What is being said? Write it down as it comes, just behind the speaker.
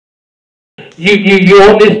you're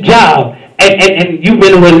on this job. And you've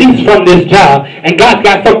been released from this job, and God's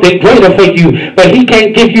got something greater for you, but he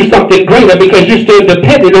can't give you something greater because you're still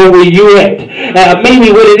dependent on where you're at. Maybe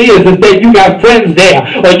what it is that you got friends there,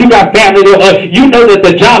 or you got family there, or you know that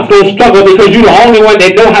the job's going to struggle because you're the only one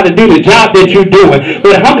that know how to do the job that you're doing.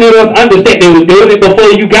 But how many of us understand they were doing it before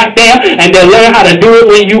you got there, and they'll learn how to do it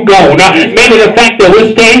when you go? Now, maybe the fact that we're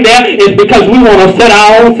staying there is because we want to set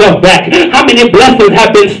our own self back. How many blessings have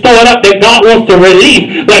been stored up that God wants to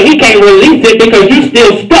release, but he can't release it because you're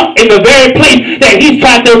still stuck in the very place that he's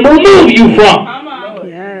trying to remove you from?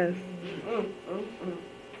 Yes.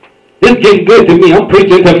 This is getting good to me. I'm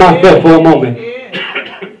preaching to myself for a moment.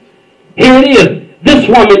 Here it is. This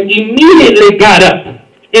woman immediately got up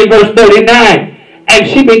in verse 39 and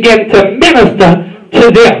she began to minister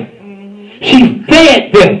to them. She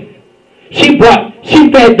fed them. She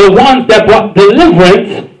fed the ones that brought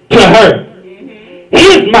deliverance to her.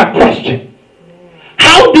 Here's my question.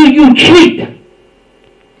 How do you treat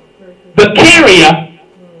the carrier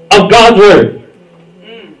of God's word?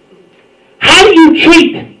 How do you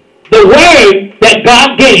treat the word that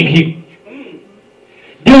God gave you?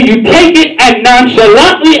 Do you take it and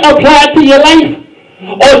nonchalantly apply it to your life?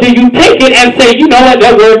 Or do you take it and say, you know what,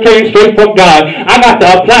 that word came straight from God. I got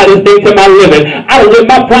to apply this thing to my living.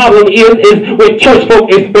 My problem is with church folk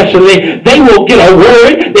especially. They will get a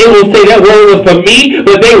word. They will say that word was for me,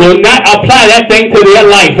 but they will not apply that thing to their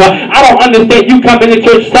life. I don't understand. You come into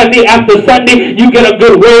church Sunday after Sunday, you get a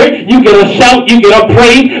good word, you get a shout, you get a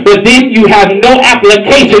praise, but then you have no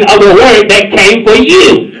application of the word that came for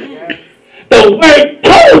you. The word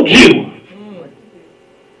told you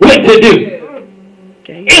what to do.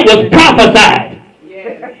 It was prophesied.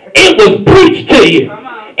 It was preached to you.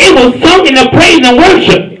 It was sung in the praise and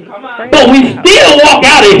worship. But we still walk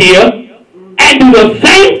out of here and do the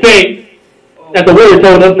same thing that the word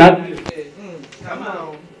told us not to do.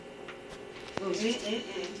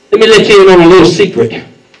 Let me let you in on a little secret.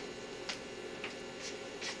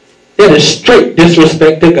 That is straight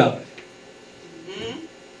disrespect to God.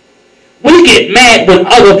 We get mad when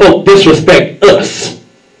other folk disrespect us.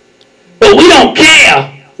 But we don't care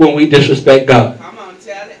when we disrespect God. Come on,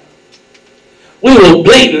 tell it. We will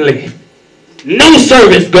blatantly, no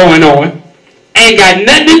service going on, ain't got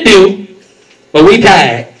nothing to do, but we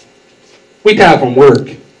tired. We tired from work,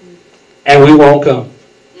 and we won't come.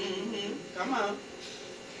 Come on.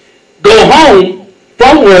 Go home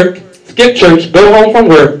from work, skip church, go home from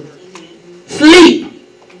work, sleep,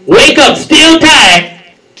 wake up still tired,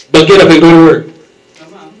 but get up and go to work.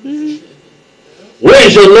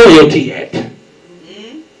 Where's your loyalty at?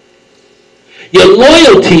 Your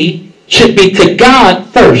loyalty should be to God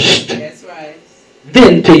first. That's right.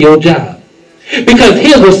 Then to your job. Because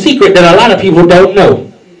here's a secret that a lot of people don't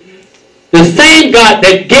know. The same God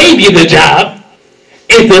that gave you the job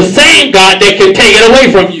is the same God that can take it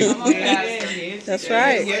away from you. That's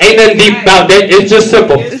right. Ain't nothing deep about that. It's just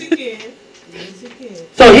simple.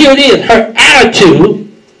 So here it is. Her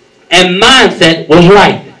attitude and mindset was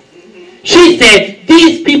right. She said,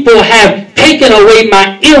 these people have taken away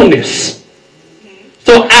my illness.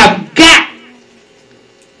 So I've got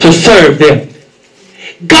to serve them.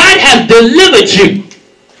 God has delivered you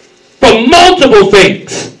from multiple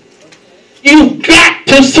things. You've got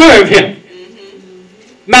to serve him.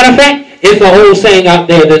 Matter of fact, it's an old saying out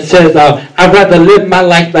there that says, I'd rather live my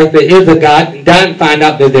life like there is a God and die and find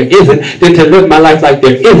out that there isn't than to live my life like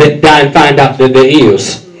there isn't, die and find out that there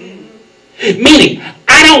is. Meaning,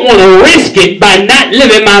 I don't want to risk it by not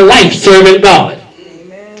living my life serving God.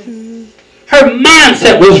 Amen. Her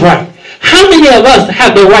mindset was right. How many of us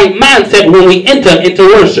have the right mindset when we enter into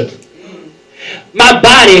worship? My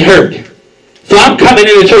body hurt. So I'm coming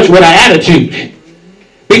into church with an attitude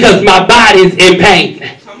because my body's in pain.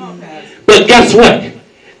 But guess what?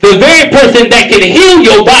 The very person that can heal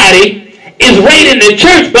your body is right in the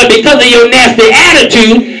church, but because of your nasty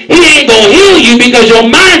attitude, he ain't going to heal you because your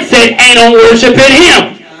mindset ain't on worshiping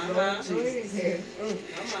him.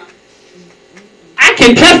 I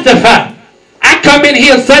can testify. I come in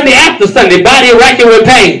here Sunday after Sunday, body racking with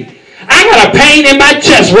pain. I got a pain in my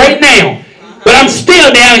chest right now. But I'm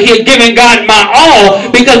still down here giving God my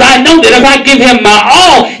all because I know that if I give him my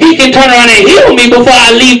all, he can turn around and heal me before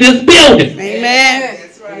I leave this building. Amen.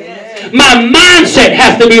 My mindset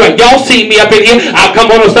has to be right. Y'all see me up in here. I'll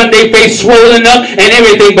come on a Sunday face swollen up and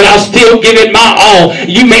everything, but I'll still give it my all.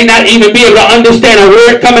 You may not even be able to understand a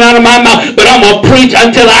word coming out of my mouth, but I'm going to preach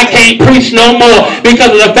until I can't preach no more,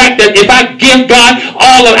 because of the fact that if I give God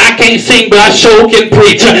all of, I can't sing, but I sure can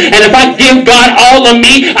preach. And if I give God all of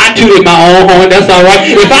me, I tooted my own horn, that's all right.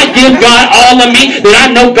 If I give God all of me, then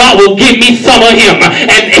I know God will give me some of him.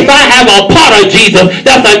 And if I have a part of Jesus,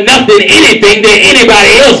 that's enough than anything that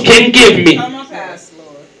anybody else can give me.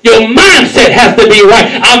 Your mindset has to be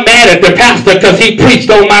right. I'm mad at the pastor because he preached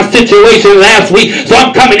on my situation last week, so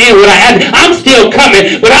I'm coming in with an attitude. I'm still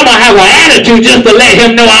coming, but I'm going to have an attitude just to let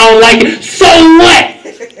him know I don't like it. So what?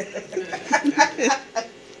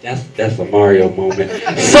 That's a Mario moment.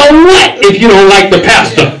 So what if you don't like the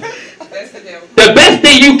pastor? The best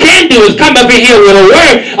thing you can do is come up in here with a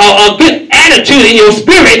word, a good attitude in your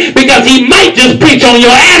spirit, because he might just preach on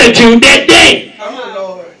your attitude that day. Come on,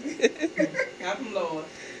 Lord. Come, Lord.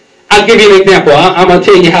 I'll give you an example. I'm going to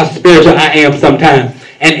tell you how spiritual I am sometimes.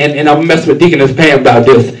 And I'll mess with Deaconess Pam about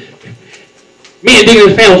this. Me and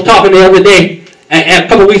Deaconess Pam was talking the other day, and a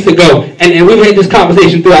couple weeks ago, and we've had this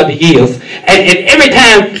conversation throughout the years. And every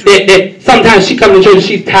time that sometimes she comes to church,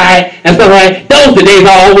 she's tired and stuff like that, those are the days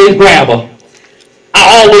I always grab her.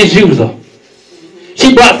 I always use her.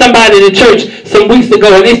 She brought somebody to church some weeks ago,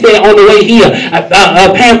 and they said on the way here,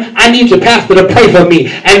 Pam, I need your pastor to pray for me.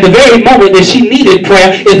 And the very moment that she needed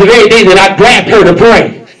prayer is the very day that I grabbed her to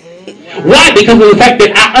pray. Why? Because of the fact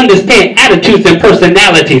that I understand attitudes and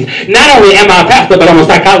personalities. Not only am I a pastor, but I'm a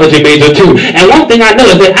psychology major too. And one thing I know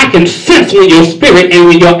is that I can sense when your spirit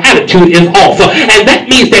and when your attitude is off. And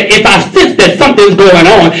that means that if I sense that something's going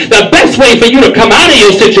on, the best way for you to come out of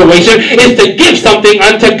your situation is to give something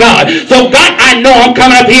unto God. So God, I know I'm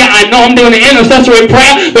coming up here. I know I'm doing the intercessory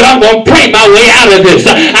prayer, but I'm going to pray my way out of this.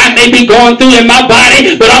 I may be going through in my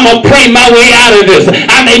body, but I'm going to pray my way out of this.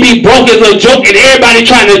 I may be broke as a joke and everybody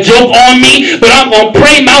trying to joke on me, but I'm going to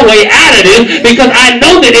pray my way out of this, because I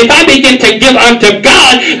know that if I begin to give unto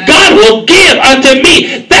God, God will give unto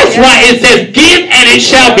me. That's why it says, give and it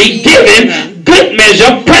shall be given, good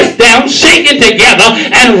measure, pressed down, shaken together,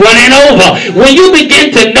 and running over. When you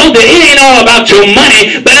begin to know that it ain't all about your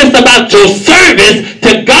money, but it's about your service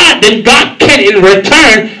to God, then God can in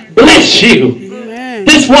return bless you. Amen.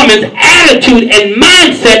 This woman's attitude and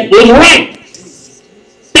mindset was right.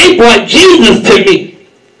 They brought Jesus to me.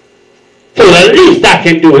 So the least I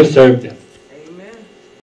can do is serve them.